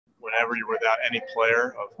whenever you're without any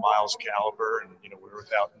player of Myles' caliber, and we were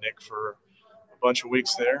without Nick for a bunch of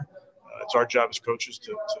weeks there, it's our job as coaches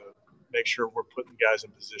to make sure we're putting guys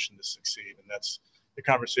in position to succeed, and that's the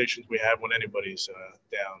conversations we have when anybody's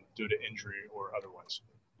down due to injury or otherwise.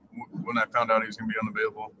 When I found out he was going to be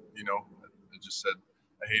unavailable, I just said,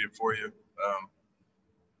 I hate it for you.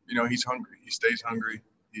 He's hungry. He stays hungry.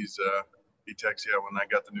 He texts, when I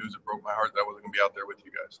got the news, it broke my heart that I wasn't going to be out there with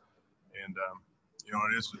you guys. And,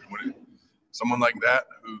 it is when someone like that,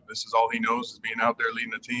 who this is all he knows is being out there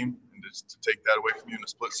leading a team, and just to take that away from you in a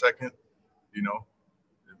split second,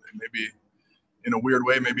 maybe in a weird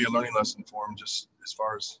way, maybe a learning lesson for him, just as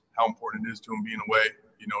far as how important it is to him being away,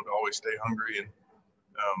 to always stay hungry. And,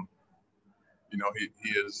 he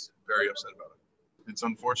is very upset about it. It's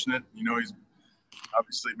unfortunate. He's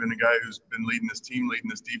obviously been a guy who's been leading his team, leading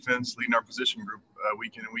his defense, leading our position group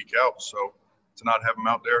week in and week out. So to not have him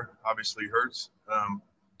out there obviously hurts.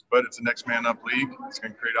 But it's a next man up league. It's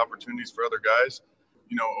going to create opportunities for other guys.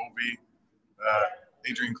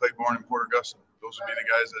 Adrian Claiborne and Porter Gustin. Those would be the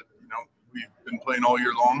guys that, we've been playing all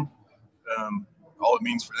year long. All it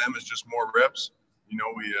means for them is just more reps.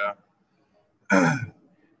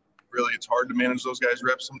 Really, it's hard to manage those guys'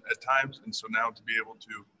 reps at times. And so now to be able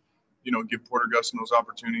to, give Porter Gustin those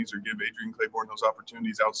opportunities or give Adrian Claiborne those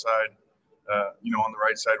opportunities outside, on the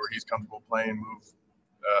right side where he's comfortable playing, move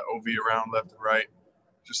OV around left and right,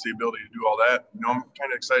 just the ability to do all that. I'm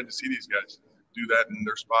kind of excited to see these guys do that in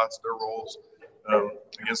their spots, their roles,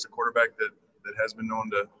 against a quarterback that has been known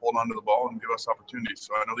to hold on to the ball and give us opportunities.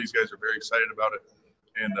 So I know these guys are very excited about it.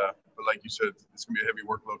 And but like you said, it's going to be a heavy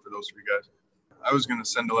workload for those three guys. I was going to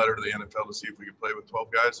send a letter to the NFL to see if we could play with 12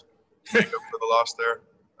 guys, make up for the loss there.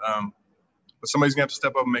 But somebody's going to have to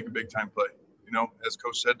step up and make a big-time play. As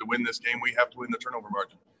Coach said, to win this game, we have to win the turnover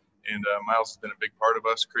margin. And Myles has been a big part of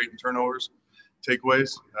us creating turnovers,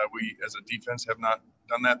 takeaways. We, as a defense, have not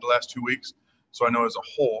done that the last 2 weeks. So I know as a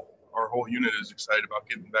whole, our whole unit is excited about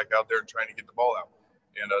getting back out there and trying to get the ball out.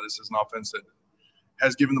 And this is an offense that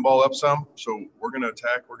has given the ball up some. So we're going to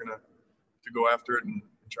attack. We're going to go after it and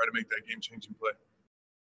try to make that game-changing play.